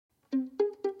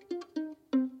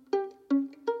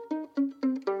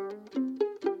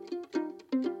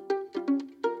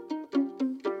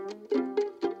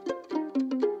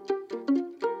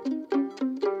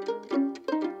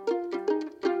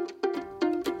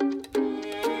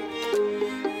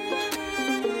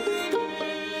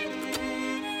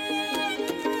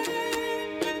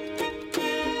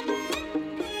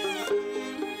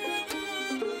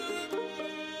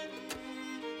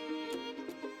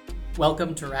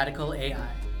Welcome to Radical AI,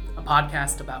 a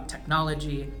podcast about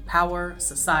technology, power,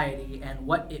 society, and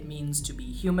what it means to be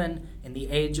human in the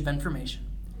age of information.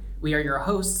 We are your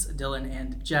hosts, Dylan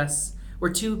and Jess. We're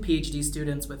two PhD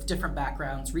students with different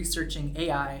backgrounds researching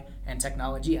AI and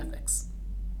technology ethics.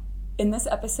 In this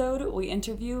episode, we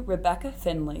interview Rebecca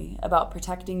Finlay about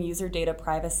protecting user data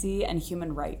privacy and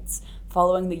human rights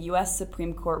following the U.S.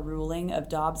 Supreme Court ruling of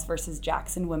Dobbs versus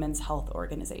Jackson Women's Health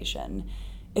Organization.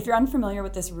 If you're unfamiliar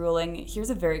with this ruling, here's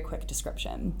a very quick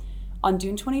description. On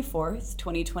June 24th,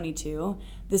 2022,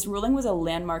 this ruling was a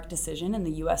landmark decision in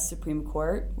the U.S. Supreme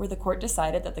Court, where the court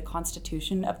decided that the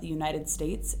Constitution of the United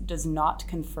States does not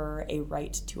confer a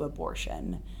right to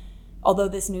abortion. Although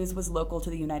this news was local to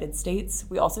the United States,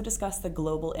 we also discussed the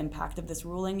global impact of this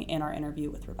ruling in our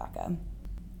interview with Rebecca.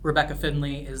 Rebecca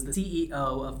Finlay is the CEO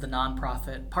of the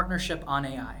nonprofit Partnership on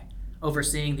AI,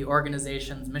 overseeing the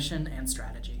organization's mission and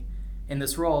strategy. In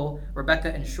this role,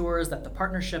 Rebecca ensures that the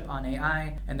Partnership on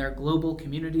AI and their global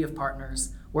community of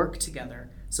partners work together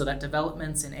so that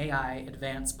developments in AI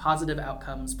advance positive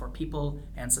outcomes for people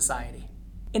and society.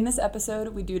 In this episode,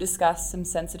 we do discuss some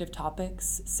sensitive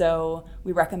topics, so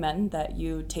we recommend that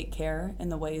you take care in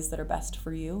the ways that are best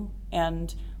for you.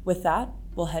 And with that,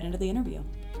 we'll head into the interview.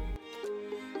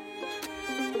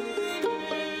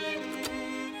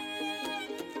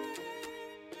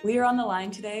 We are on the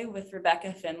line today with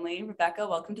Rebecca Finlay. Rebecca,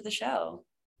 welcome to the show.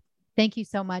 Thank you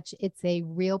so much. It's a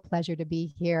real pleasure to be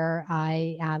here.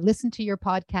 I listen to your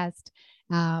podcast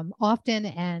often,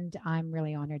 and I'm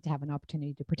really honored to have an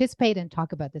opportunity to participate and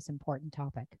talk about this important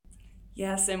topic.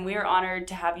 Yes, and we are honored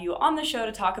to have you on the show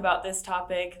to talk about this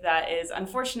topic that is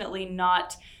unfortunately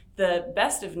not the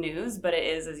best of news, but it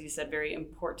is, as you said, very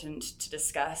important to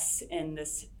discuss in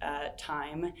this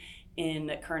time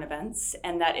in current events,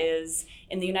 and that is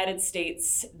in the United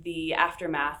States, the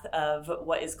aftermath of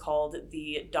what is called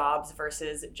the Dobbs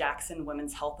versus Jackson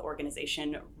Women's Health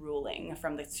Organization ruling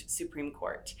from the Supreme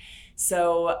Court.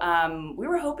 So we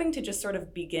were hoping to just sort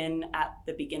of begin at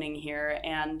the beginning here,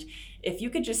 and if you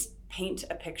could just paint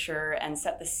a picture and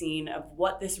set the scene of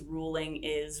what this ruling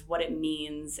is, what it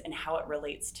means, and how it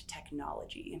relates to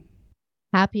technology.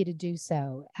 Happy to do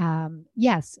so.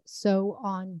 Yes. So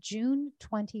on June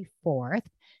 24th,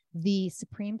 the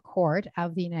Supreme Court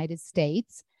of the United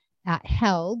States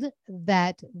held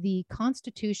that the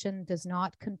Constitution does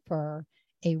not confer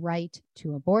a right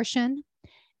to abortion,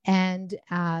 and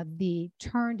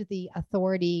turned the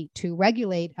authority to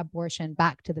regulate abortion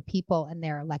back to the people and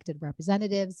their elected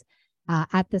representatives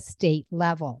at the state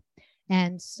level.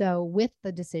 And so with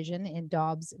the decision in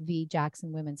Dobbs v.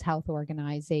 Jackson Women's Health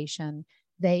Organization,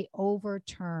 they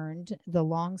overturned the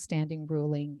longstanding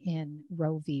ruling in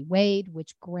Roe v. Wade,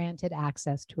 which granted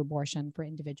access to abortion for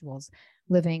individuals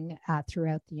living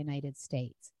throughout the United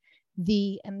States.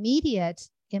 The immediate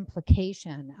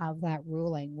implication of that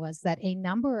ruling was that a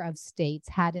number of states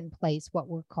had in place what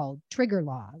were called trigger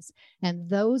laws, and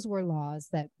those were laws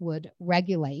that would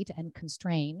regulate and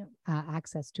constrain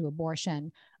access to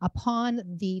abortion upon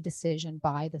the decision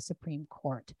by the Supreme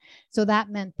Court. So that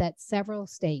meant that several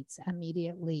states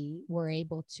immediately were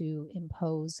able to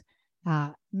impose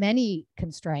many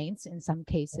constraints, in some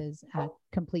cases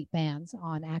complete bans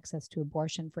on access to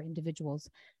abortion for individuals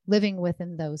living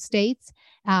within those states.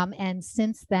 And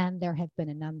since then, there have been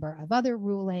a number of other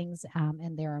rulings,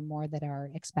 and there are more that are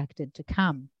expected to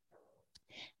come.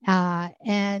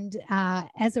 And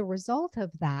as a result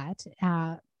of that,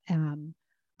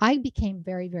 I became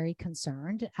very, very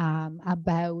concerned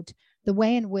about the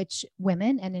way in which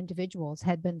women and individuals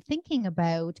had been thinking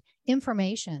about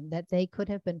information that they could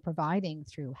have been providing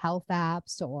through health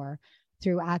apps or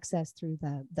through access through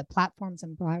the platforms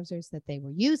and browsers that they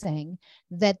were using,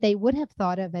 that they would have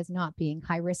thought of as not being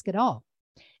high risk at all.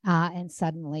 And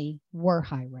suddenly were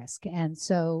high risk. And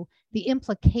so the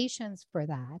implications for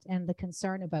that and the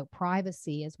concern about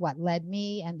privacy is what led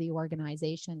me and the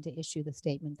organization to issue the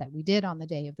statement that we did on the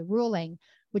day of the ruling,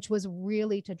 which was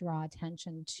really to draw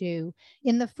attention to,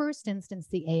 in the first instance,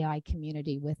 the AI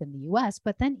community within the US,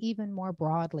 but then even more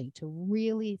broadly to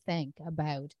really think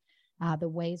about the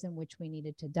ways in which we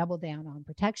needed to double down on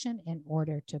protection in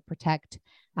order to protect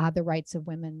the rights of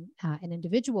women and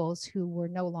individuals who were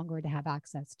no longer to have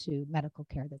access to medical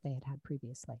care that they had had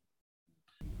previously.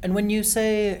 And when you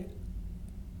say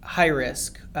high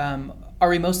risk, are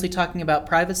we mostly talking about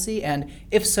privacy? And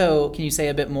if so, can you say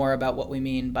a bit more about what we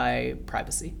mean by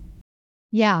privacy?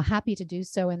 Yeah, happy to do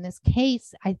so. In this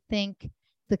case, I think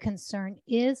the concern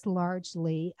is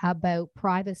largely about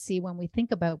privacy when we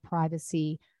think about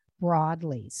privacy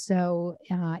broadly. So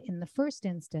in the first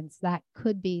instance, that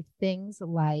could be things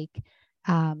like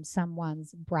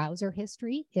someone's browser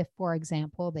history. If, for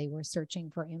example, they were searching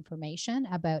for information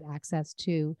about access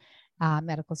to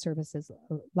medical services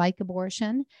like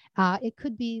abortion, it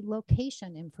could be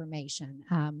location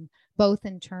information, both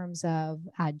in terms of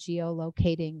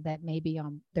geolocating that may be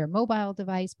on their mobile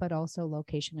device, but also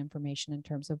location information in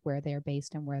terms of where they're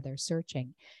based and where they're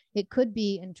searching. It could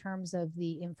be in terms of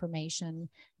the information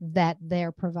that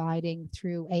they're providing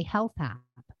through a health app.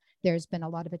 There's been a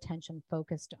lot of attention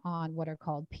focused on what are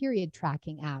called period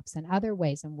tracking apps and other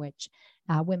ways in which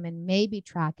women may be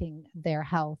tracking their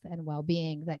health and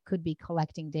well-being that could be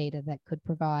collecting data that could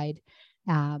provide,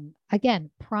 again,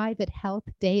 private health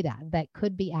data that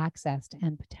could be accessed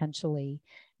and potentially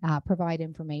provide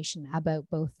information about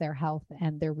both their health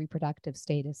and their reproductive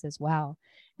status as well.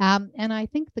 And I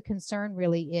think the concern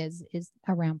really is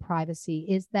around privacy,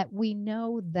 is that we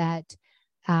know that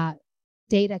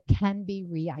data can be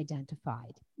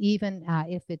re-identified, even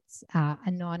if it's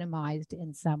anonymized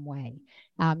in some way.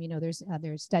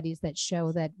 There's studies that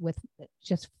show that with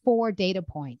just 4 data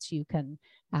points, you can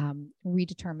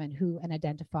redetermine who and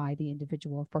identify the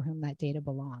individual for whom that data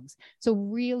belongs. So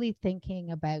really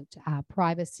thinking about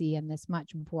privacy in this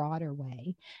much broader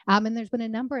way. And there's been a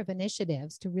number of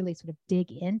initiatives to really sort of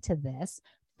dig into this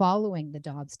following the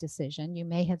Dobbs decision. You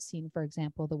may have seen, for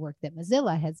example, the work that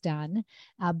Mozilla has done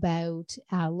about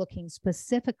looking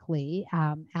specifically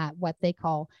at what they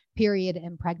call period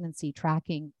and pregnancy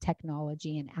tracking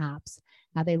technology and apps.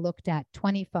 They looked at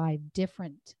 25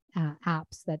 different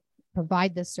apps that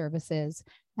provide the services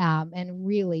and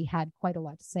really had quite a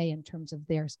lot to say in terms of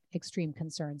their extreme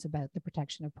concerns about the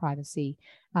protection of privacy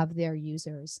of their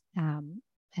users.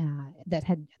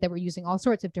 That were using all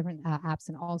sorts of different apps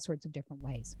in all sorts of different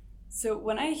ways. So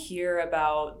when I hear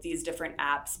about these different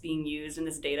apps being used and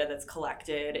this data that's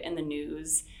collected in the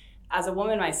news, as a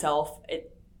woman myself,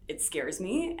 it scares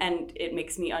me and it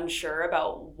makes me unsure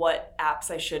about what apps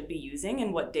I should be using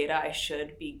and what data I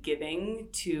should be giving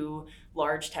to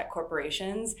large tech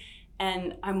corporations.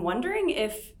 And I'm wondering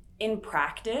if in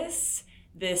practice,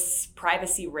 this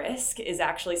privacy risk is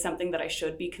actually something that I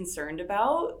should be concerned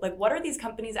about. Like, what are these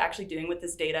companies actually doing with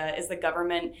this data? Is the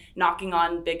government knocking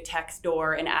on big tech's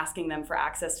door and asking them for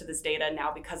access to this data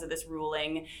now because of this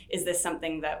ruling? Is this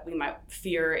something that we might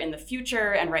fear in the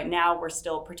future? And right now we're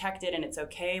still protected and it's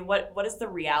okay. What is the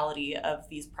reality of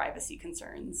these privacy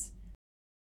concerns?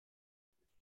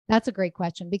 That's a great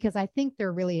question, because I think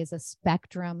there really is a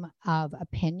spectrum of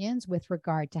opinions with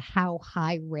regard to how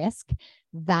high risk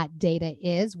that data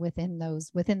is within those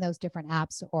different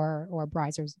apps or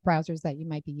browsers that you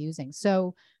might be using.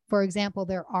 So, for example,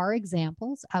 there are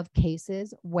examples of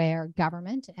cases where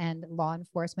government and law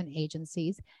enforcement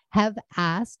agencies have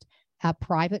asked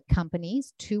private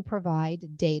companies to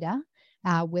provide data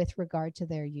with regard to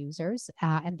their users.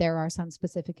 And there are some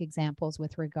specific examples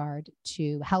with regard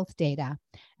to health data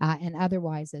and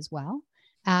otherwise as well.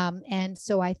 And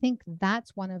so I think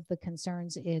that's one of the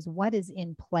concerns, is what is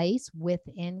in place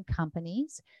within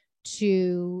companies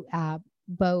to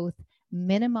both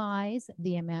minimize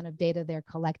the amount of data they're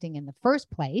collecting in the first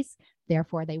place.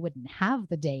 Therefore, they wouldn't have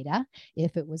the data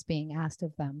if it was being asked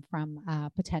of them from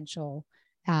potential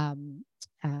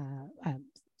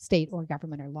state or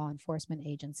government or law enforcement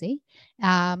agency,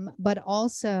 but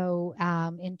also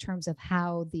in terms of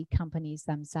how the companies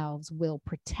themselves will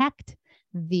protect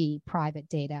the private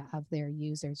data of their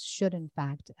users should in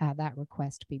fact that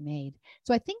request be made.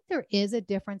 So I think there is a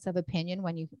difference of opinion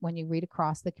when you read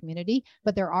across the community,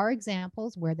 but there are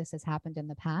examples where this has happened in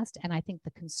the past. And I think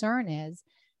the concern is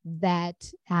that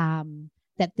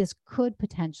that this could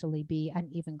potentially be an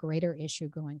even greater issue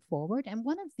going forward. And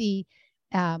one of the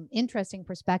interesting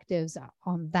perspectives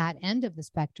on that end of the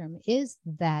spectrum is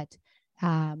that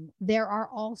there are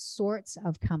all sorts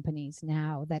of companies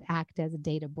now that act as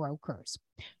data brokers,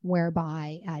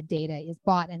 whereby data is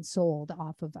bought and sold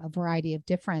off of a variety of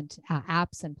different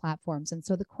apps and platforms. And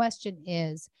so the question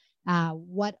is,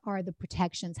 what are the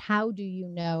protections? How do you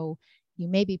know you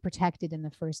may be protected in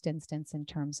the first instance in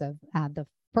terms of the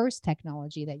first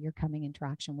technology that you're coming into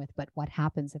interaction with, but what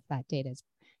happens if that data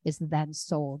is then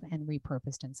sold and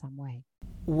repurposed in some way?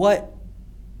 What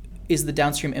is the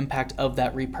downstream impact of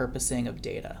that repurposing of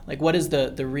data? Like, what is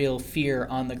the real fear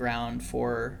on the ground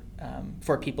for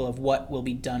people of what will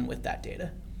be done with that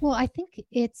data? Well, I think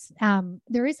it's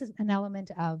there is an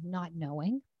element of not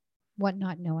knowing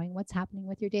what's happening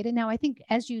with your data. Now, I think,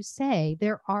 as you say,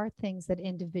 there are things that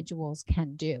individuals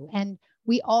can do, and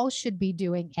we all should be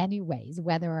doing anyways,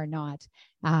 whether or not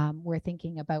we're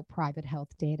thinking about private health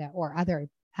data or other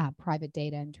private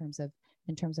data in terms of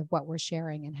in terms of what we're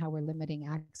sharing and how we're limiting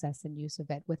access and use of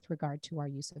it with regard to our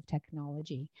use of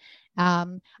technology.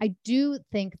 I do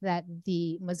think that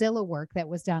the Mozilla work that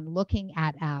was done looking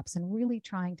at apps and really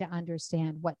trying to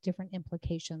understand what different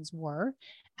implications were,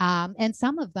 and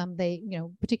some of them they,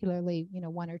 particularly,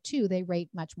 one or two, they rate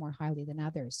much more highly than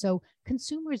others. So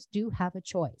consumers do have a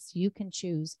choice. You can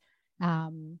choose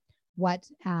what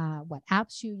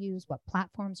apps you use, what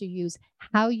platforms you use,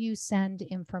 how you send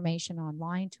information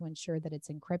online to ensure that it's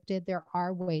encrypted. There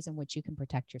are ways in which you can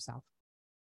protect yourself.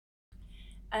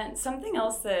 And something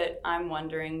else that I'm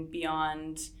wondering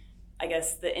beyond, I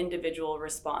guess, the individual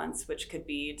response, which could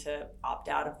be to opt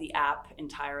out of the app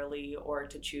entirely or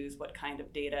to choose what kind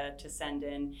of data to send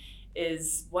in,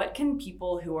 is what can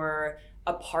people who are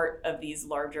a part of these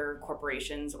larger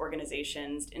corporations,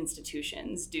 organizations,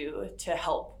 institutions do to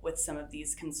help with some of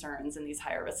these concerns and these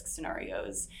higher risk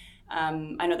scenarios?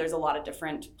 I know there's a lot of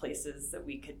different places that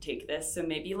we could take this. So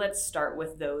maybe let's start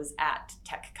with those at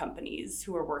tech companies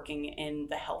who are working in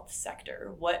the health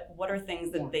sector. What are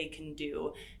things that they can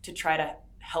do to try to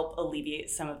help alleviate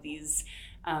some of these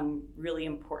really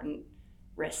important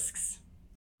risks?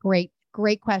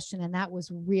 Great question. And that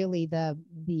was really the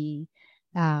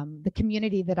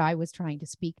community that I was trying to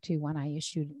speak to when I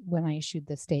issued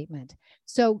the statement.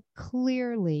 So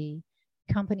clearly,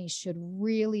 companies should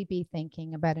really be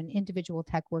thinking about, and individual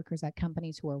tech workers at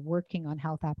companies who are working on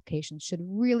health applications should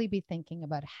really be thinking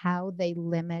about how they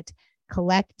limit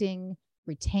collecting,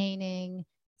 retaining,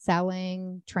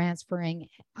 selling, transferring,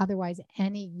 otherwise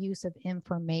any use of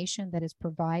information that is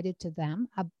provided to them,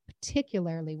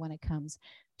 particularly when it comes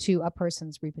to a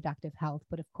person's reproductive health,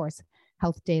 but of course,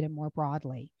 health data more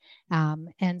broadly.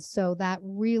 And so that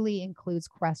really includes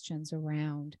questions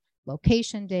around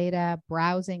location data,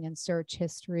 browsing and search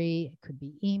history. It could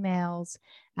be emails,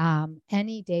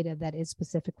 any data that is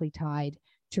specifically tied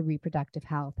to reproductive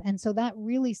health. And so that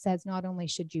really says not only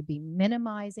should you be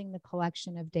minimizing the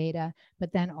collection of data,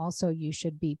 but then also you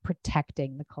should be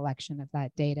protecting the collection of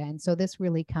that data. And so this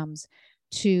really comes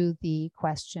to the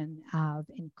question of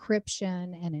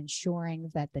encryption and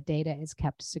ensuring that the data is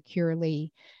kept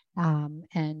securely and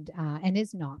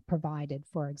is not provided,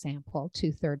 for example,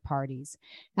 to third parties.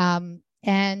 There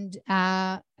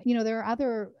are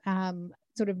other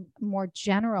sort of more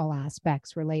general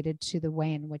aspects related to the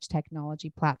way in which technology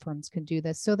platforms can do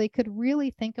this. So they could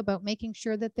really think about making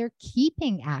sure that they're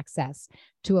keeping access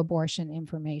to abortion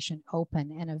information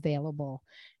open and available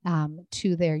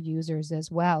to their users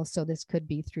as well. So this could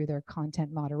be through their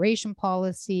content moderation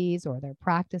policies or their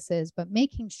practices, but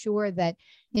making sure that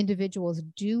individuals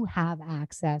do have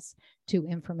access to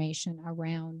information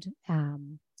around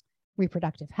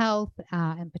reproductive health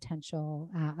and potential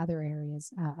other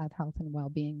areas of health and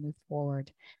well-being move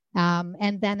forward.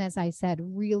 And then, as I said,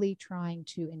 really trying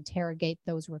to interrogate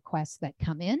those requests that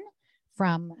come in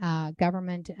from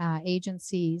government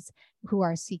agencies who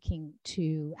are seeking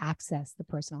to access the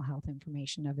personal health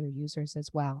information of their users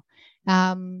as well.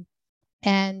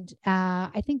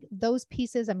 I think those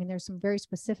pieces, there's some very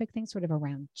specific things sort of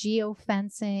around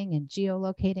geofencing and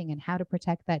geolocating and how to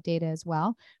protect that data as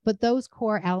well. But those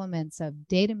core elements of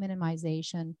data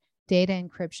minimization, data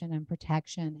encryption and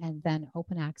protection, and then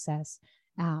open access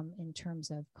in terms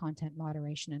of content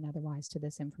moderation and otherwise to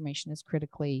this information is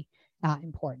critically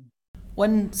important.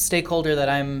 One stakeholder that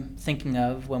I'm thinking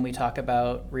of when we talk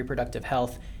about reproductive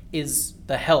health is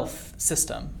the health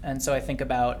system. And so I think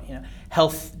about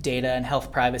health data and health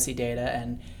privacy data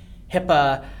and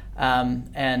HIPAA,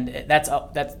 and that's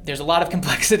there's a lot of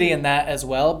complexity in that as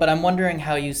well. But I'm wondering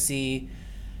how you see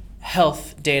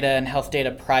health data and health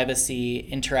data privacy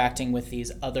interacting with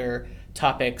these other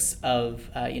topics of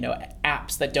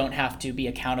apps that don't have to be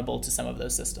accountable to some of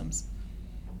those systems.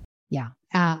 Yeah,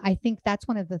 I think that's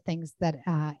one of the things that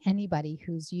anybody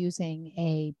who's using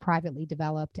a privately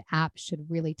developed app should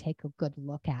really take a good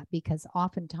look at, because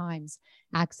oftentimes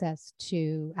access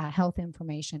to health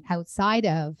information outside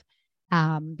of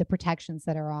the protections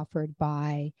that are offered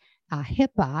by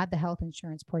HIPAA, the Health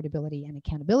Insurance Portability and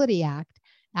Accountability Act,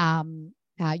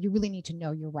 you really need to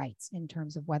know your rights in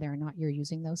terms of whether or not you're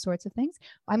using those sorts of things.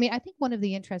 I think one of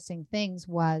the interesting things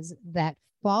was that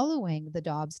following the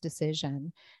Dobbs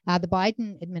decision, the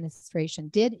Biden administration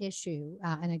did issue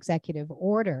an executive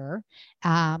order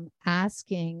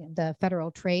asking the Federal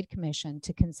Trade Commission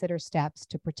to consider steps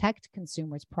to protect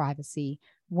consumers' privacy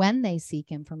when they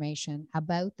seek information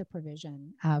about the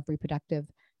provision of reproductive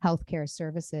health care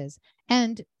services,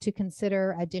 and to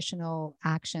consider additional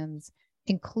actions,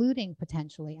 including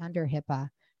potentially under HIPAA,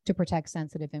 to protect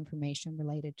sensitive information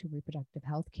related to reproductive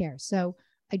health care. So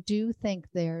I do think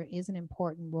there is an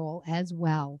important role as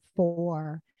well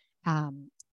for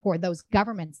for those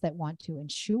governments that want to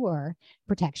ensure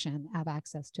protection of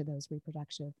access to those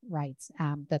reproductive rights,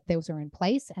 that those are in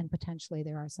place, and potentially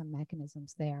there are some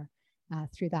mechanisms there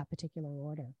through that particular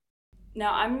order.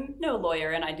 Now, I'm no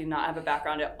lawyer and I do not have a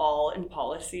background at all in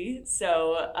policy,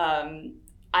 so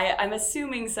I'm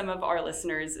assuming some of our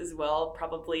listeners as well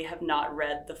probably have not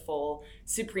read the full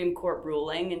Supreme Court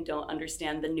ruling and don't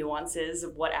understand the nuances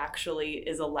of what actually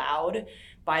is allowed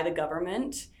by the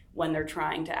government when they're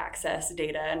trying to access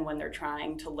data and when they're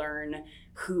trying to learn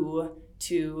who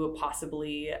to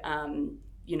possibly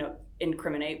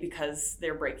incriminate because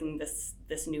they're breaking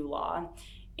this new law.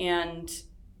 And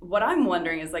what I'm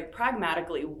wondering is, like,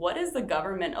 pragmatically, what is the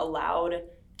government allowed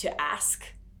to ask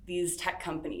these tech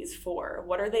companies for?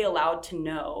 What are they allowed to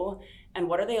know, and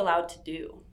what are they allowed to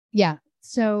do? Yeah.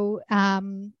 So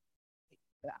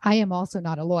I am also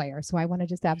not a lawyer, so I want to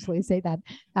just absolutely say that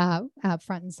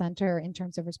front and center in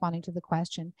terms of responding to the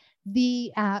question.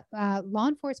 The law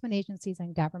enforcement agencies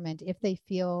and government, if they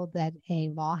feel that a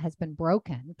law has been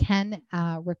broken, can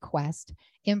request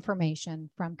information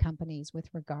from companies with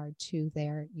regard to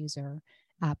their user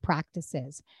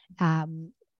practices.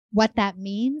 What that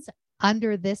means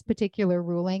under this particular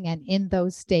ruling and in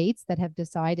those states that have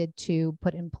decided to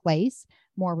put in place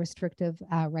more restrictive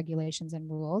regulations and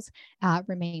rules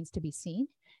remains to be seen.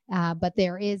 But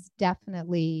there is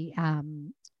definitely,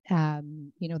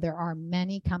 there are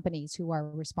many companies who are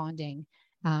responding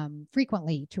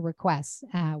frequently to requests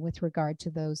with regard to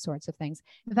those sorts of things.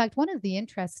 In fact, one of the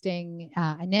interesting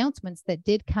announcements that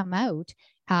did come out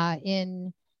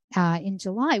in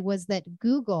July was that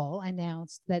Google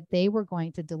announced that they were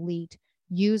going to delete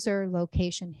user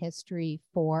location history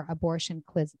for abortion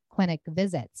clinic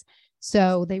visits.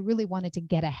 So they really wanted to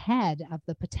get ahead of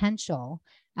the potential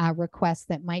requests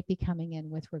that might be coming in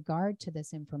with regard to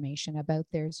this information about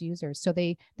their users. So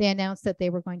they announced that they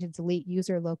were going to delete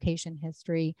user location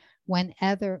history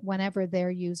whenever their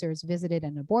users visited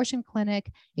an abortion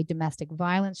clinic, a domestic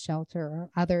violence shelter, or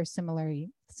other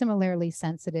similarly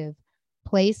sensitive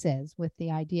places, with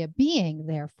the idea being,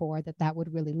 therefore, that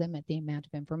would really limit the amount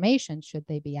of information should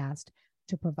they be asked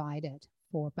to provide it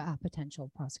for potential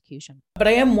prosecution. But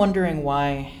I am wondering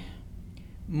why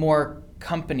more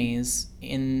companies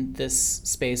in this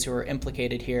space who are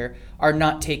implicated here are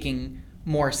not taking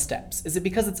more steps. Is it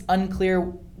because it's unclear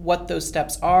what those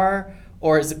steps are,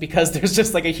 or is it because there's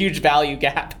just like a huge value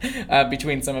gap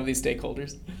between some of these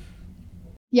stakeholders?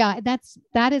 Yeah,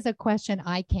 that is a question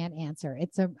I can't answer.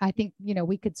 I think,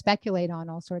 we could speculate on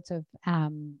all sorts of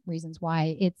reasons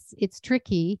why it's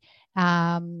tricky,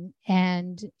 and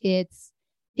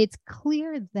it's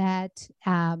clear that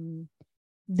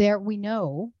we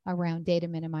know around data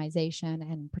minimization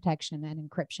and protection and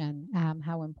encryption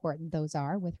how important those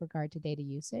are with regard to data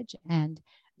usage. And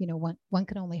one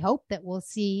can only hope that we'll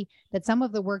see that some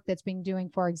of the work that's being doing,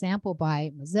 for example,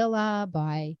 by Mozilla,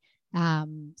 by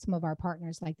some of our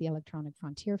partners like the Electronic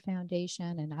Frontier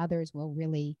Foundation and others, will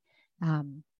really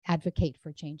advocate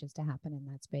for changes to happen in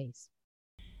that space.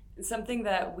 Something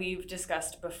that we've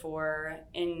discussed before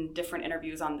in different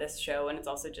interviews on this show, and it's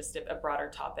also just a broader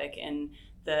topic in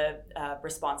the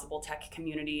responsible tech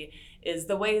community, is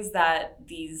the ways that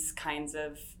these kinds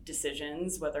of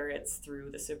decisions, whether it's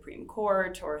through the Supreme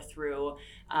Court or through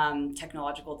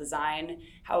technological design,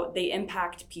 how they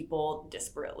impact people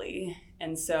disparately.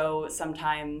 And so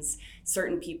sometimes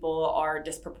certain people are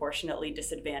disproportionately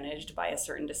disadvantaged by a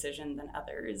certain decision than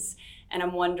others. And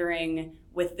I'm wondering,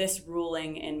 with this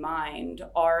ruling in mind,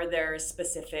 are there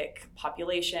specific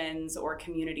populations or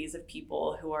communities of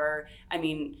people who are,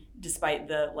 despite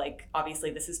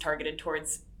obviously this is targeted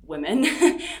towards women,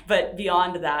 but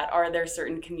beyond that, are there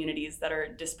certain communities that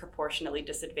are disproportionately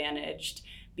disadvantaged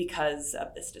because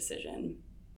of this decision?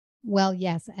 Well,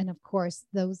 yes. And of course,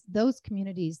 those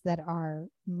communities that are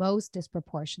most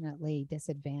disproportionately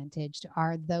disadvantaged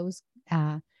are those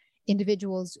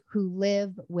individuals who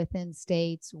live within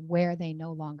states where they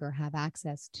no longer have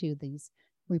access to these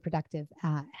reproductive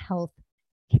health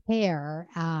care,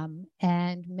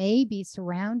 and may be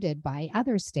surrounded by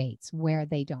other states where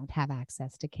they don't have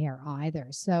access to care either.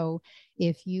 So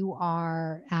if you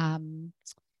are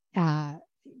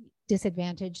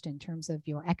disadvantaged in terms of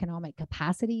your economic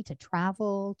capacity to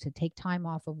travel, to take time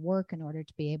off of work in order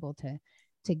to be able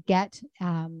to get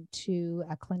to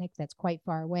a clinic that's quite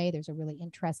far away, there's a really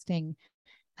interesting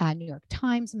New York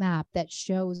Times map that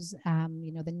shows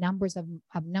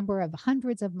the number of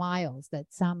hundreds of miles that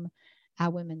some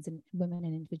women and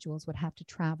individuals would have to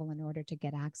travel in order to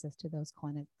get access to those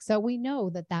clinics. So we know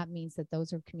that that means that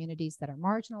those are communities that are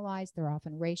marginalized, they're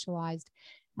often racialized,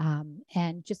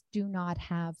 and just do not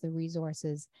have the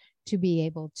resources to be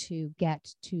able to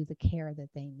get to the care that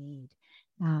they need.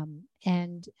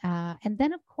 And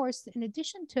then, of course, in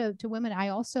addition to women, I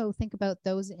also think about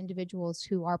those individuals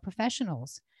who are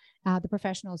professionals, the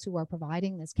professionals who are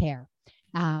providing this care,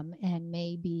 and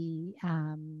may be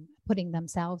putting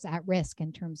themselves at risk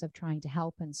in terms of trying to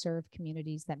help and serve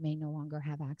communities that may no longer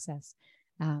have access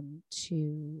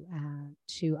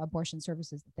to abortion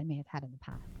services that they may have had in the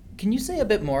past. Can you say a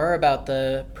bit more about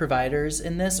the providers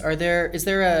in this? Is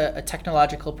there a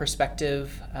technological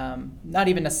perspective, not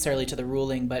even necessarily to the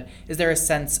ruling, but is there a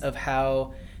sense of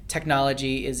how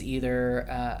technology is either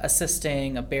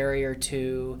assisting, a barrier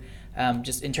to,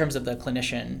 just in terms of the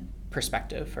clinician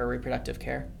perspective for reproductive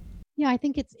care? Yeah, I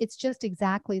think it's just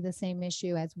exactly the same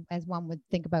issue as one would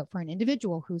think about for an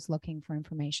individual who's looking for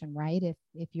information, right?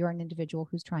 If you're an individual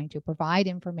who's trying to provide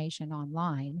information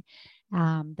online,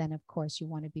 then of course you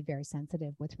want to be very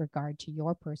sensitive with regard to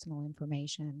your personal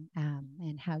information,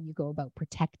 and how you go about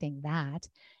protecting that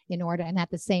in order, and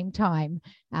at the same time,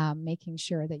 making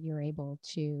sure that you're able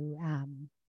to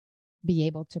be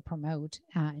able to promote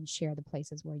and share the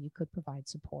places where you could provide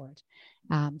support.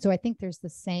 So I think there's the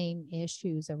same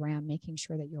issues around making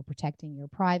sure that you're protecting your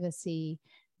privacy,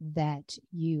 that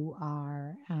you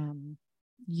are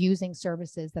using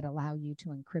services that allow you to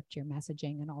encrypt your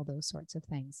messaging and all those sorts of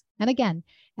things. And again,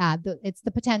 it's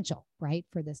the potential, right,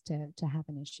 for this to have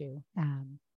an issue.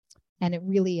 And it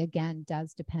really, again,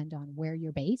 does depend on where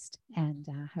you're based and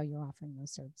how you're offering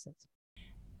those services.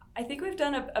 I think we've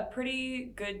done a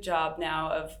pretty good job now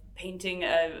of painting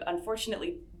a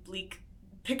unfortunately bleak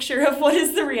picture of what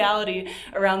is the reality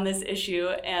around this issue.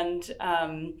 And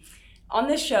on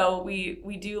this show,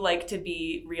 we do like to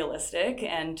be realistic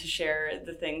and to share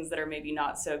the things that are maybe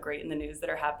not so great in the news that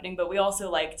are happening, but we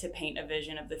also like to paint a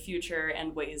vision of the future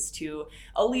and ways to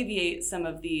alleviate some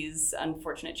of these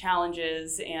unfortunate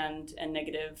challenges and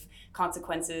negative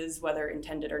consequences, whether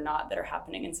intended or not, that are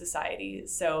happening in society.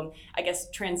 So I guess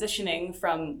transitioning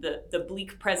from the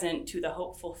bleak present to the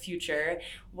hopeful future,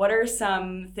 what are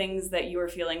some things that you are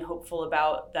feeling hopeful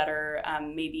about that are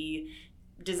maybe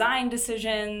design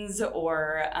decisions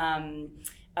or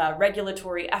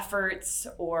regulatory efforts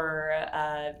or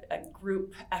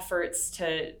group efforts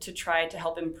to try to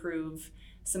help improve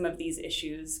some of these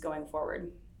issues going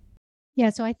forward? Yeah,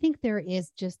 so I think there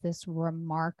is just this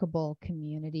remarkable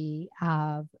community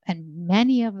of, and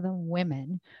many of them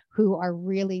women, who are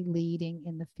really leading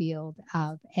in the field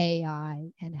of AI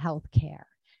and healthcare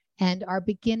and are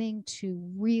beginning to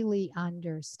really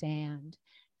understand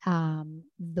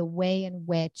the way in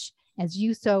which, as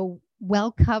you so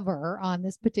well cover on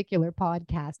this particular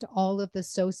podcast, all of the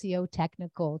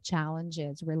socio-technical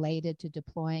challenges related to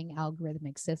deploying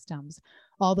algorithmic systems,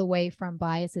 all the way from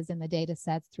biases in the data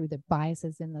sets through the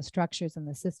biases in the structures and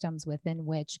the systems within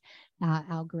which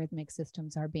algorithmic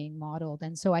systems are being modeled.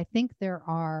 And so I think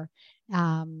I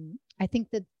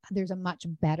think that there's a much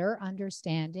better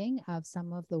understanding of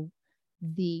some of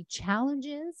the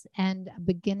challenges and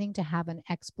beginning to have an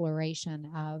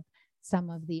exploration of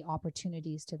some of the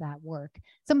opportunities to that work.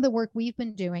 Some of the work we've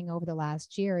been doing over the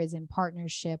last year is in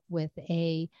partnership with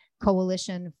a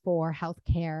coalition for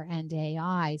healthcare and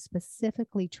AI,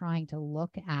 specifically trying to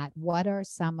look at what are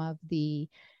some of the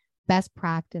best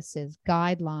practices,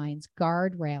 guidelines,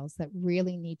 guardrails that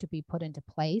really need to be put into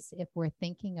place if we're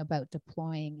thinking about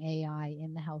deploying AI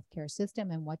in the healthcare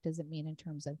system, and what does it mean in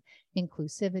terms of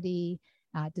inclusivity,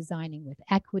 designing with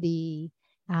equity,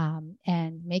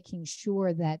 and making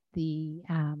sure that the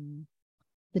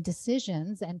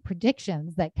decisions and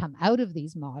predictions that come out of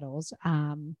these models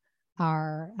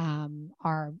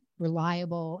are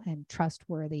reliable and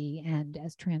trustworthy and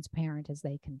as transparent as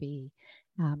they can be.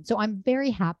 So I'm very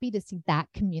happy to see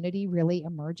that community really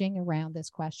emerging around this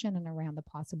question and around the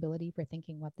possibility for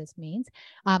thinking what this means.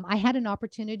 I had an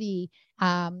opportunity,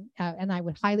 and I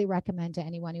would highly recommend to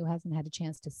anyone who hasn't had a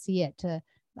chance to see it, to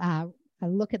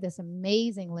look at this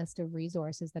amazing list of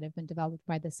resources that have been developed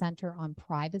by the Center on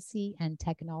Privacy and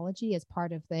Technology as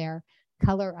part of their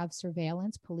Color of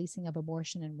Surveillance, Policing of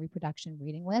Abortion and Reproduction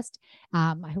reading list.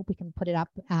 I hope we can put it up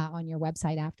on your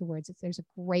website afterwards. There's a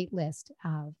great list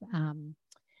of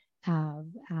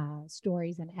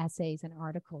stories and essays and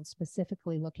articles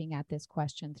specifically looking at this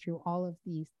question through all of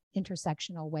these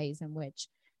intersectional ways in which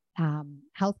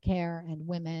healthcare and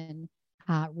women,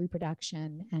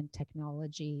 reproduction and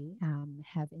technology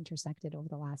have intersected over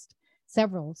the last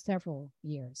several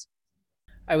years.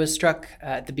 I was struck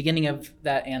at the beginning of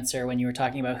that answer when you were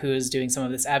talking about who is doing some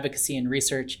of this advocacy and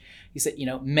research. You said,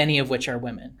 many of which are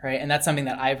women, right? And that's something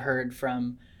that I've heard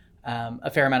from a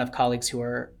fair amount of colleagues who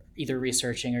are either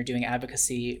researching or doing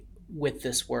advocacy with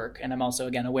this work. And I'm also,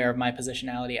 again, aware of my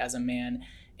positionality as a man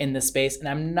in this space. And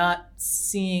I'm not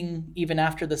seeing, even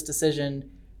after this decision,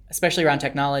 especially around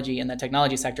technology in the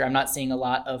technology sector, I'm not seeing a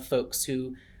lot of folks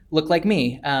who look like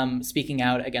me speaking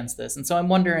out against this. And so I'm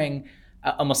wondering,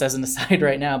 almost as an aside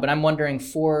right now, but I'm wondering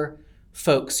for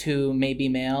folks who may be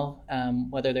male,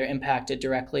 whether they're impacted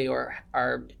directly or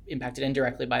are impacted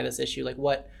indirectly by this issue, like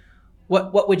what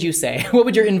would you say? What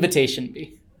would your invitation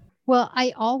be? Well,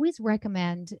 I always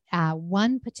recommend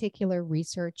one particular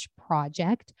research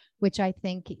project, which I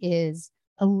think is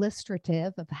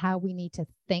illustrative of how we need to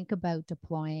think about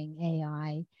deploying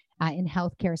AI in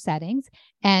healthcare settings.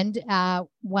 And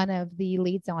one of the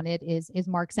leads on it is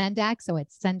Mark Sendak. So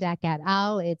it's Sendak et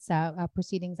al. It's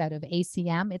proceedings out of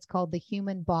ACM. It's called The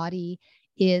Human Body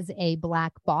is a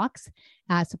Black Box,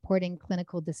 supporting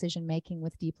clinical decision making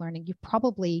with deep learning. You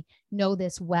probably know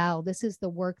this well. This is the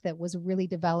work that was really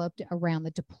developed around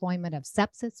the deployment of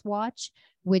Sepsis Watch,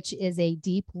 which is a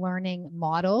deep learning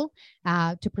model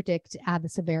to predict the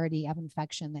severity of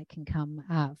infection that can come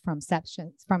from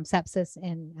sepsis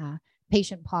in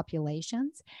patient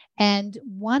populations. And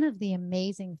one of the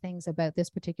amazing things about this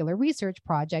particular research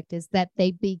project is that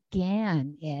they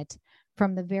began it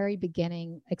from the very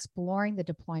beginning, exploring the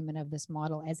deployment of this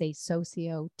model as a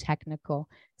socio-technical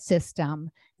system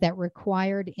that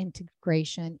required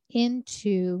integration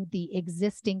into the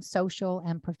existing social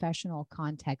and professional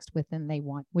context which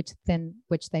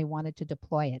they wanted to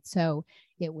deploy it. So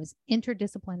it was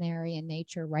interdisciplinary in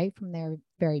nature right from their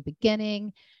very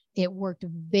beginning. It worked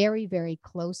very, very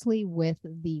closely with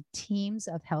the teams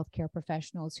of healthcare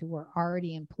professionals who were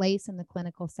already in place in the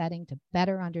clinical setting to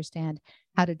better understand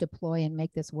how to deploy and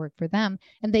make this work for them.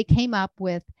 And they came up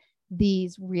with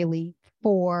these really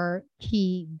 4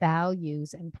 key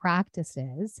values and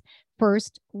practices.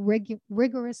 First,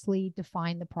 rigorously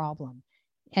define the problem.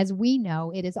 As we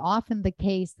know, it is often the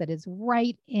case that is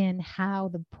right in how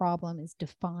the problem is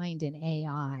defined in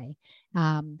AI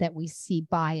that we see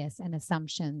bias and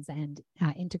assumptions and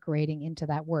integrating into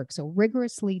that work. So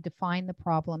rigorously define the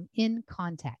problem in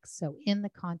context. So in the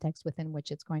context within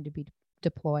which it's going to be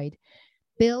deployed,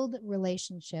 build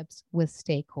relationships with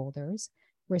stakeholders,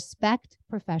 respect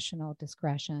professional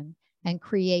discretion, and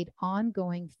create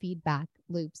ongoing feedback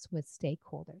loops with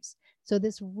stakeholders. So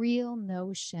this real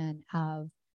notion of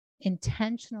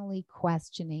intentionally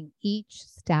questioning each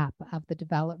step of the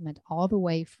development, all the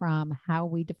way from how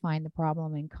we define the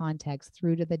problem in context,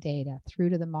 through to the data, through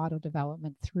to the model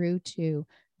development, through to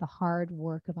the hard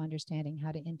work of understanding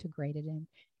how to integrate it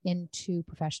into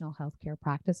professional healthcare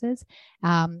practices.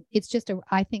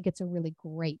 I think it's a really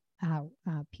great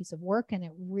piece of work, and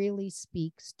it really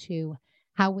speaks to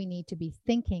how we need to be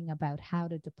thinking about how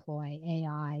to deploy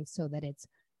AI so that it's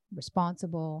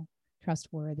responsible,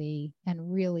 trustworthy,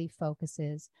 and really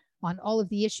focuses on all of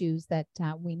the issues that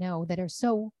we know that are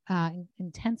so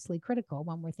intensely critical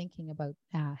when we're thinking about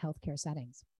healthcare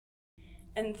settings.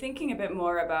 And thinking a bit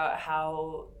more about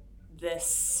how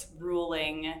this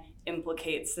ruling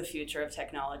implicates the future of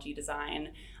technology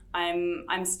design,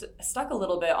 I'm stuck a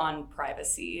little bit on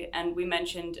privacy, and we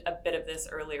mentioned a bit of this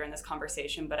earlier in this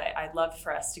conversation, but I'd love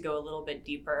for us to go a little bit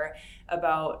deeper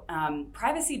about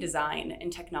privacy design in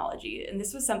technology. And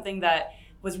this was something that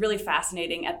was really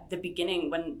fascinating at the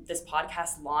beginning when this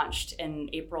podcast launched in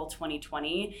April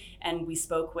 2020. And we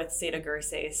spoke with Seda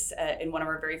Gurses in one of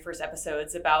our very first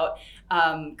episodes about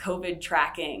COVID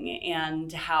tracking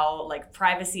and how like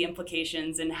privacy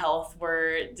implications in health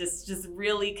were just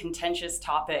really contentious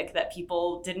topic that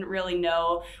people didn't really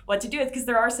know what to do with, because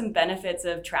there are some benefits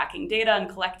of tracking data and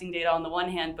collecting data on the one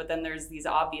hand, but then there's these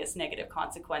obvious negative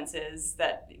consequences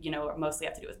that, mostly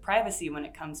have to do with privacy when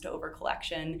it comes to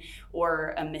overcollection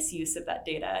or a misuse of that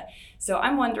data. So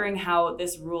I'm wondering how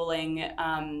this ruling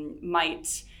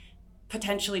might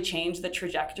potentially change the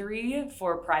trajectory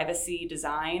for privacy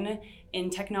design in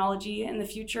technology in the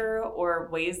future, or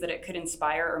ways that it could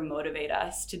inspire or motivate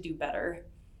us to do better.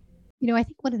 I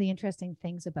think one of the interesting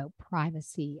things about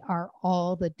privacy are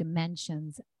all the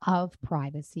dimensions of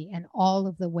privacy and all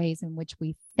of the ways in which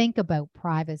we think about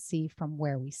privacy from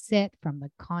where we sit, from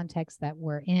the context that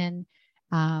we're in,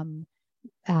 and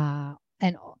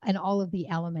all of the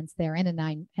elements therein. And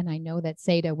I know that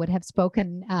Seda would have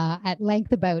spoken at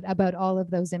length about all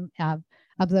of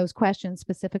those questions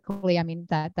specifically. I mean,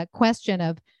 that question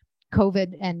of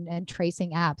COVID and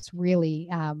tracing apps really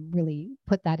really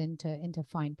put that into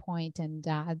fine point, and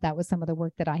that was some of the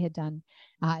work that I had done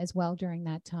as well during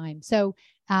that time. So,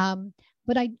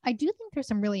 but I do think there's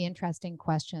some really interesting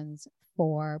questions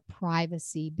for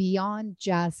privacy beyond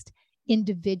just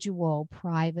individual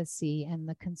privacy and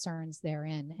the concerns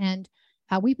therein. And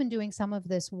we've been doing some of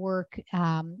this work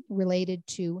related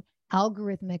to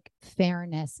algorithmic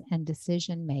fairness and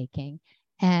decision making,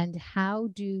 and how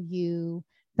do you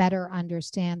better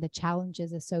understand the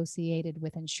challenges associated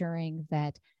with ensuring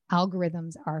that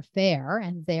algorithms are fair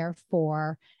and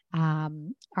therefore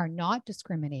are not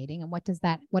discriminating, and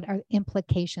what are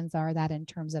implications are that in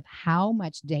terms of how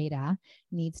much data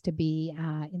needs to be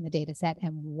in the data set,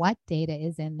 and what data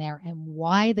is in there, and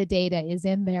why the data is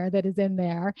in there that is in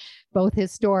there, both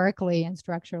historically and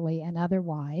structurally and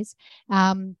otherwise,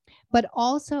 but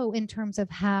also in terms of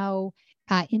how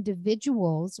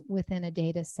individuals within a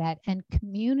data set and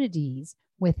communities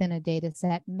within a data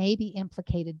set may be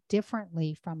implicated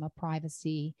differently from a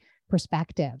privacy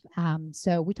perspective.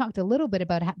 So we talked a little bit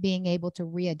about being able to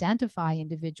re-identify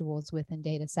individuals within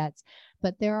data sets,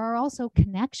 but there are also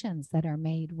connections that are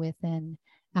made within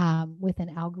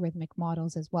algorithmic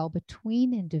models as well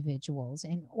between individuals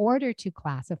in order to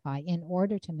classify, in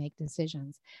order to make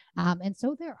decisions. And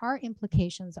so there are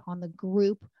implications on the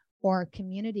group or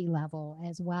community level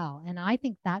as well. And I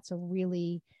think that's a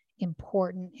really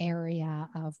important area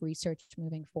of research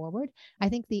moving forward. I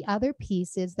think the other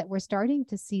piece is that we're starting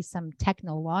to see some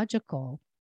technological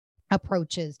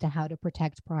approaches to how to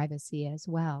protect privacy as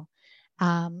well.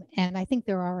 And I think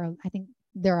there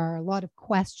are a lot of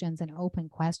questions and open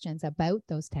questions about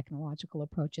those technological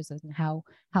approaches and how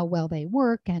well they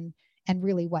work, and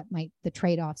really what might the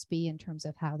trade-offs be in terms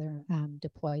of how they're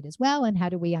deployed as well, and how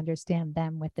do we understand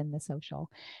them within the social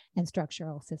and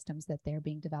structural systems that they're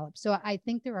being developed. So I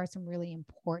think there are some really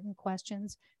important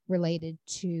questions related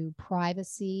to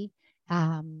privacy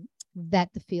that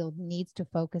the field needs to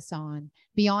focus on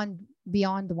beyond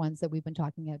the ones that we've been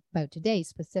talking about today,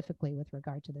 specifically with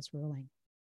regard to this ruling.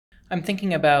 I'm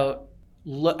thinking about,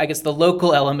 I guess, the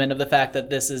local element of the fact that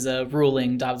this is a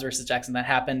ruling, Dobbs versus Jackson, that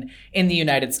happened in the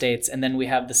United States. And then we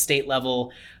have the state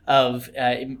level of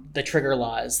the trigger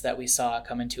laws that we saw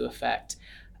come into effect.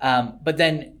 But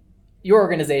then your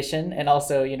organization, and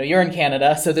also, you're in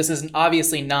Canada, so this is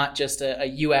obviously not just a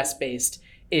US-based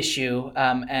issue.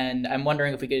 And I'm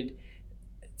wondering if we could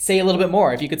say a little bit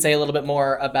more. If you could say a little bit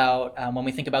more about when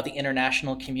we think about the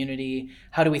international community,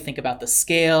 how do we think about the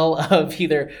scale of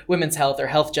either women's health or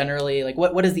health generally? Like,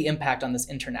 what is the impact on this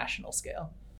international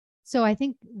scale? So I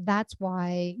think that's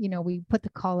why, we put the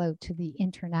call out to the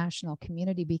international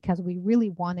community, because we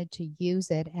really wanted to use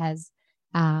it as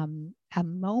a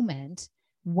moment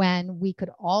when we could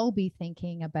all be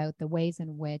thinking about the ways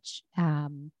in which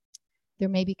there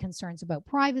may be concerns about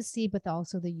privacy, but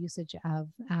also the usage of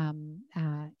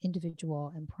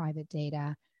individual and private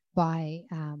data by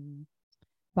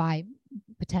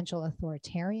potential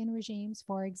authoritarian regimes,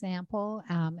 for example,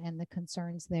 and the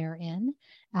concerns therein,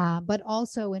 but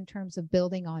also in terms of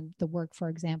building on the work, for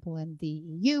example, in the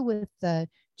EU with the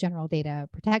General Data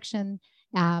Protection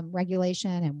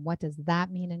regulation, and what does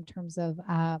that mean in terms of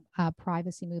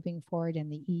privacy moving forward in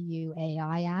the EU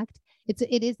AI Act.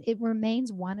 It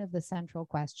remains one of the central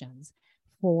questions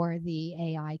for the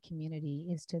AI community,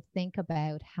 is to think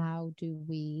about how do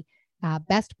we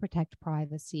best protect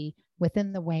privacy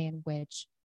within the way in which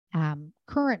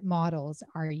current models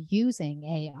are using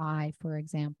AI, for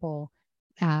example,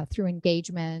 through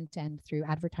engagement and through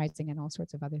advertising and all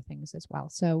sorts of other things as well.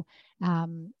 So,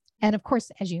 and of course,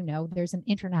 as you know, there's an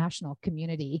international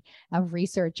community of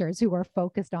researchers who are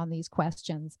focused on these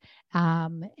questions.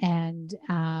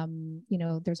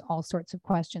 There's all sorts of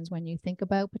questions when you think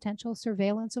about potential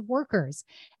surveillance of workers.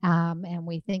 And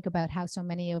we think about how so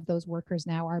many of those workers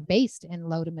now are based in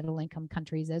low to middle income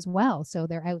countries as well. So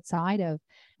they're outside of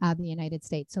the United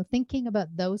States. So thinking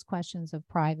about those questions of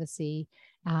privacy,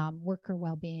 worker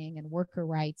well-being, and worker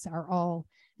rights are all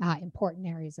important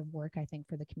areas of work, I think,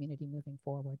 for the community moving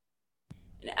forward.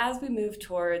 And as we move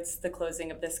towards the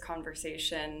closing of this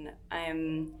conversation,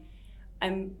 I'm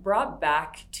brought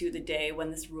back to the day when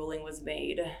this ruling was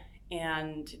made,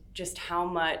 and just how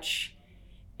much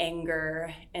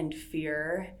anger and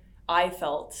fear I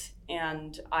felt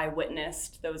and I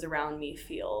witnessed those around me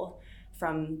feel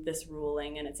from this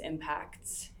ruling and its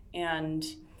impacts. And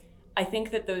I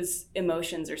think that those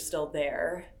emotions are still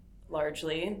there,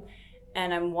 largely.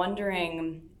 And I'm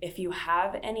wondering if you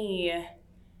have any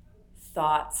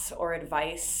thoughts or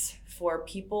advice for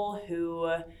people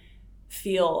who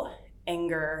feel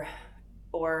anger,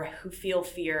 or who feel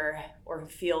fear, or who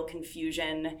feel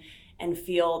confusion and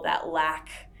feel that lack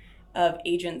of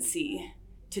agency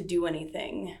to do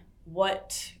anything.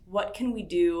 What can we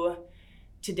do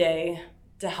today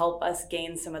to help us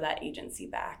gain some of that agency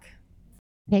back?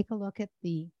 Take a look at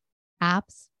the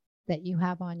apps that you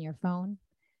have on your phone.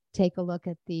 Take a look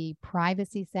at the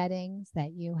privacy settings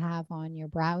that you have on your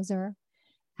browser.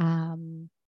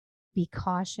 Be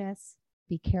cautious,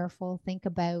 be careful. Think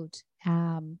about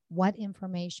what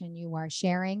information you are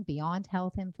sharing beyond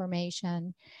health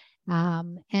information,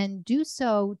 and do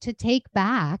so to take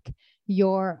back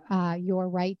your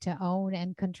right to own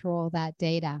and control that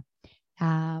data.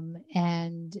 I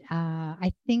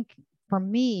think for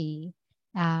me,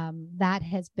 that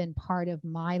has been part of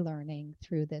my learning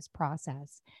through this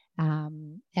process.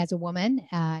 As a woman,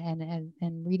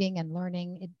 and reading and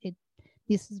learning,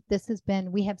 this has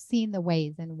been, we have seen the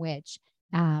ways in which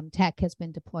tech has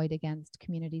been deployed against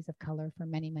communities of color for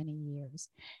many, many years,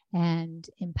 and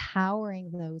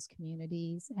empowering those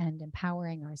communities and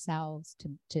empowering ourselves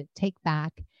to take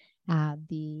back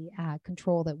the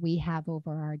control that we have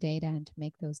over our data and to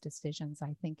make those decisions,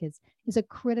 I think is a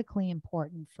critically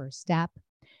important first step.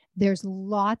 There's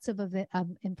lots of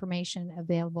information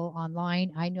available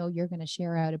online. I know you're going to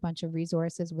share out a bunch of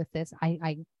resources with this.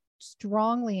 I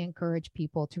strongly encourage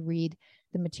people to read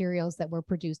the materials that were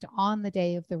produced on the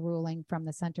day of the ruling from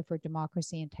the Center for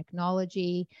Democracy and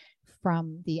Technology,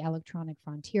 from the Electronic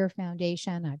Frontier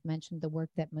Foundation. I've mentioned the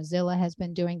work that Mozilla has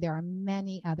been doing. There are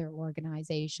many other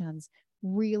organizations,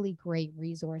 really great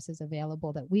resources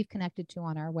available that we've connected to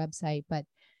on our website, but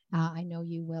I know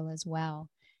you will as well.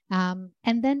 And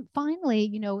then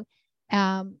finally,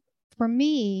 for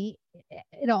me,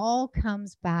 it all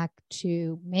comes back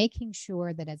to making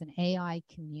sure that as an AI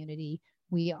community,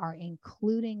 we are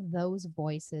including those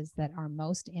voices that are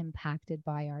most impacted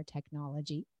by our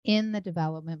technology in the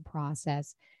development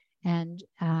process, and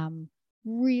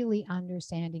really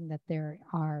understanding that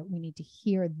we need to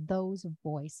hear those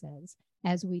voices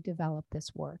as we develop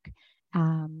this work,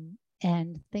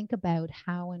 and think about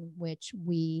how in which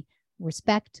we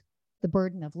respect the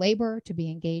burden of labor to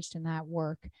be engaged in that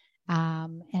work,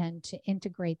 and to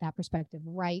integrate that perspective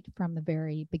right from the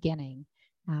very beginning,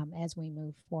 as we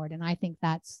move forward. And I think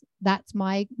that's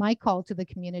my call to the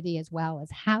community as well,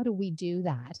 as how do we do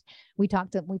that? We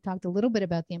talked a little bit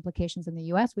about the implications in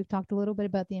the US. We've talked a little bit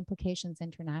about the implications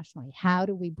internationally. How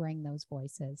do we bring those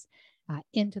voices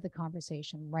into the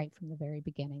conversation right from the very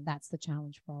beginning? That's the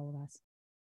challenge for all of us.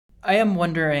 I am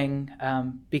wondering,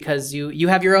 because you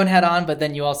have your own hat on, but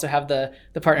then you also have the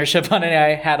Partnership on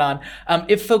AI hat on.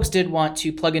 If folks did want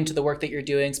to plug into the work that you're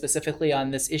doing specifically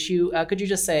on this issue, could you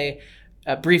just say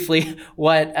briefly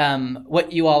what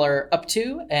you all are up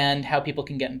to and how people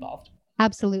can get involved?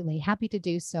 Absolutely. Happy to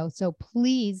do so. So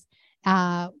please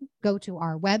go to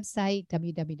our website,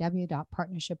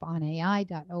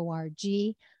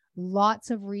 www.partnershiponai.org.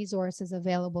 Lots of resources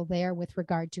available there with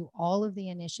regard to all of the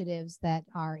initiatives that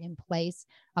are in place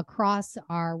across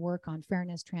our work on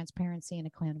fairness, transparency, and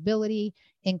accountability,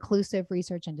 inclusive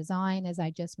research and design, as I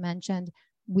just mentioned.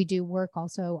 We do work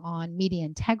also on media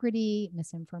integrity,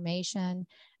 misinformation,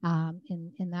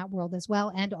 in that world as well,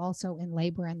 and also in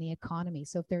labor and the economy.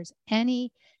 So if there's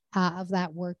any of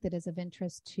that work that is of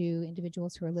interest to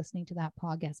individuals who are listening to that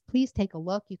podcast, please take a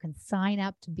look. You can sign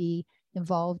up to be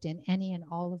involved in any and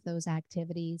all of those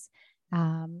activities.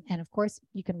 And of course,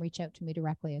 you can reach out to me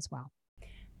directly as well.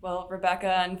 Well,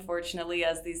 Rebecca, unfortunately,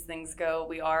 as these things go,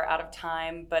 we are out of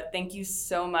time, but thank you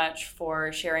so much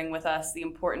for sharing with us the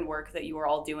important work that you are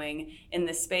all doing in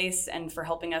this space and for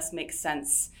helping us make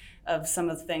sense of some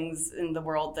of the things in the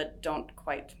world that don't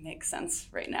quite make sense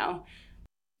right now.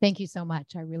 Thank you so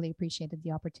much. I really appreciated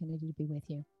the opportunity to be with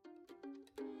you.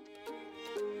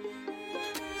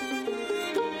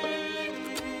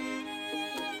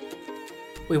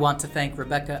 We want to thank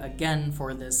Rebecca again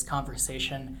for this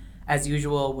conversation. As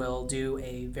usual, we'll do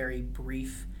a very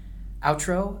brief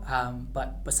outro,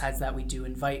 but besides that, we do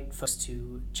invite folks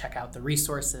to check out the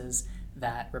resources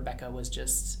that Rebecca was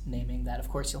just naming that, of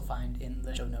course, you'll find in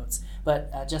the show notes.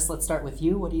 But Jess, let's start with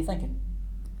you. What are you thinking?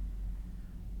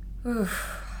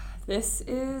 This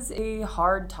is a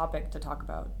hard topic to talk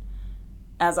about,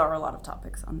 as are a lot of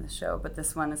topics on this show, but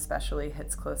this one especially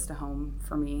hits close to home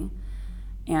for me.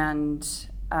 And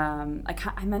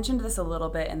I mentioned this a little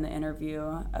bit in the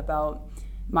interview about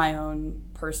my own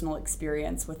personal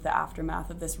experience with the aftermath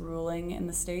of this ruling in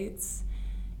the States.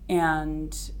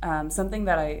 And something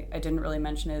that I didn't really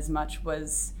mention as much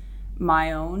was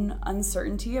my own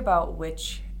uncertainty about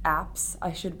which apps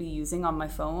I should be using on my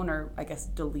phone, or I guess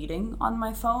deleting on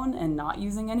my phone and not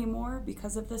using anymore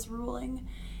because of this ruling.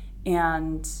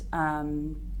 And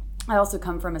I also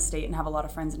come from a state and have a lot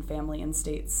of friends and family in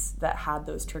states that had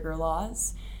those trigger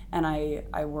laws. And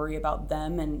I worry about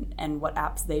them and what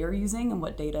apps they are using and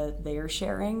what data they are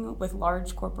sharing with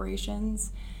large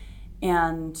corporations.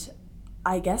 And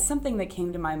I guess something that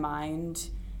came to my mind,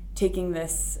 taking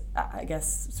this, I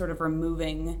guess, sort of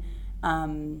removing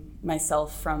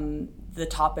myself from the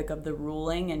topic of the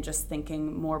ruling and just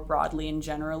thinking more broadly and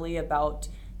generally about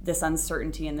this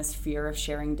uncertainty and this fear of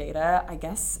sharing data, I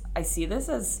guess I see this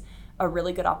as a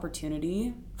really good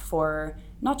opportunity for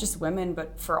not just women,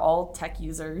 but for all tech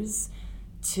users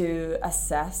to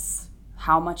assess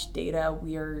how much data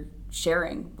we are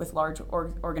sharing with large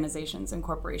organizations and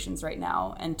corporations right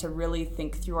now, and to really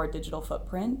think through our digital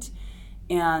footprint.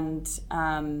 And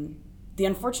the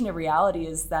unfortunate reality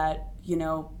is that,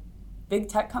 big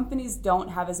tech companies don't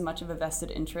have as much of a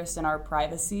vested interest in our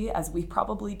privacy as we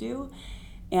probably do.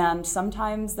 And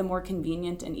sometimes the more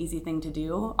convenient and easy thing to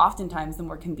do, oftentimes the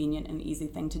more convenient and easy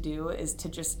thing to do is to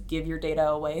just give your data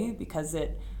away, because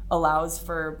it allows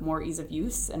for more ease of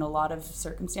use in a lot of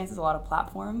circumstances, a lot of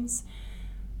platforms.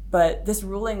 But this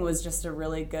ruling was just a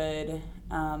really good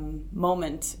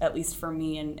moment, at least for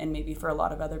me and maybe for a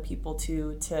lot of other people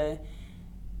too,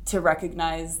 to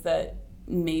recognize that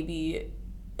maybe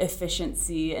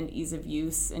efficiency and ease of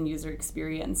use and user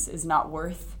experience is not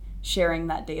worth sharing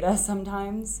that data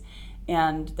sometimes.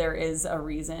 And there is a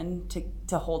reason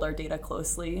to hold our data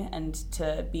closely and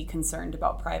to be concerned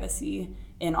about privacy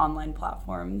in online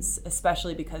platforms,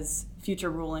 especially because future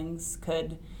rulings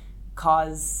could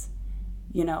cause,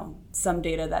 some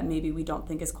data that maybe we don't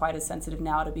think is quite as sensitive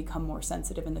now to become more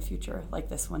sensitive in the future, like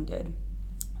this one did.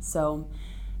 So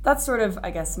that's sort of,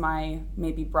 I guess, my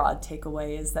maybe broad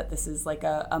takeaway is that this is like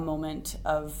a moment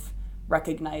of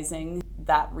recognizing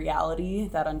that reality,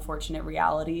 that unfortunate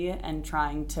reality, and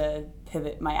trying to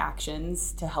pivot my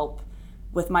actions to help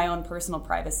with my own personal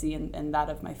privacy and that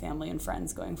of my family and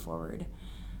friends going forward.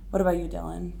 What about you,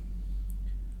 Dylan?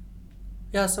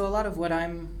 Yeah, so a lot of what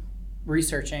I'm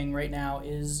researching right now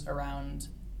is around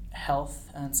health,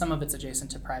 and some of it's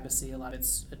adjacent to privacy, a lot of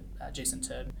it's adjacent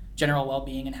to general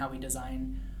well-being and how we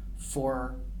design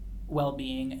for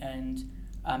well-being.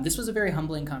 And this was a very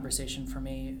humbling conversation for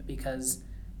me, because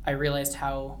I realized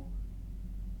how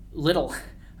little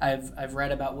I've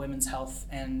read about women's health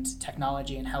and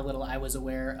technology, and how little I was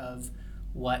aware of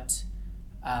what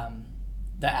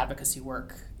the advocacy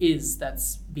work is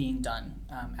that's being done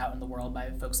out in the world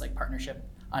by folks like Partnership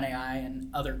on AI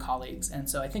and other colleagues. And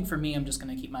so I think for me, I'm just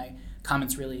going to keep my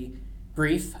comments really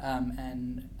brief,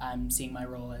 and I'm seeing my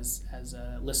role as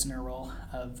a listener role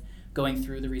of going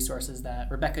through the resources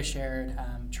that Rebecca shared,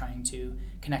 trying to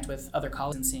connect with other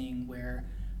colleagues and seeing where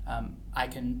I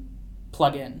can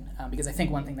plug in, because I think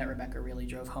one thing that Rebecca really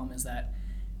drove home is that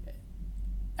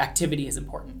activity is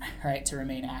important, right? To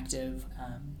remain active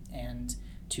and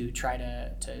to try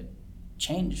to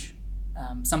change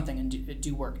something and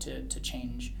do work to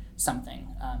change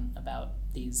something about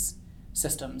these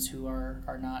systems who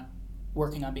are not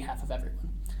working on behalf of everyone.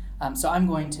 So I'm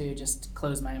going to just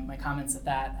close my comments at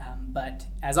that. But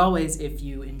as always, if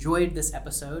you enjoyed this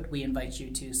episode, we invite you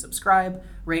to subscribe,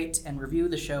 rate, and review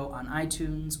the show on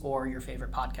iTunes or your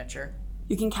favorite podcatcher.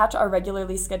 You can catch our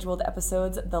regularly scheduled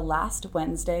episodes the last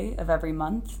Wednesday of every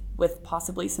month, with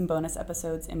possibly some bonus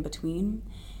episodes in between.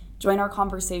 Join our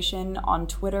conversation on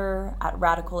Twitter at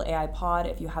Radical AI Pod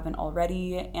if you haven't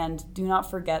already. And do not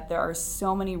forget, there are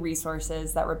so many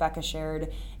resources that Rebecca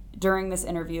shared during this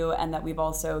interview and that we've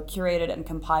also curated and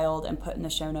compiled and put in the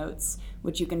show notes,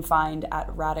 which you can find at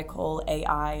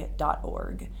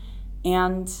radicalai.org.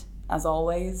 And as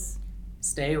always,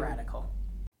 stay radical.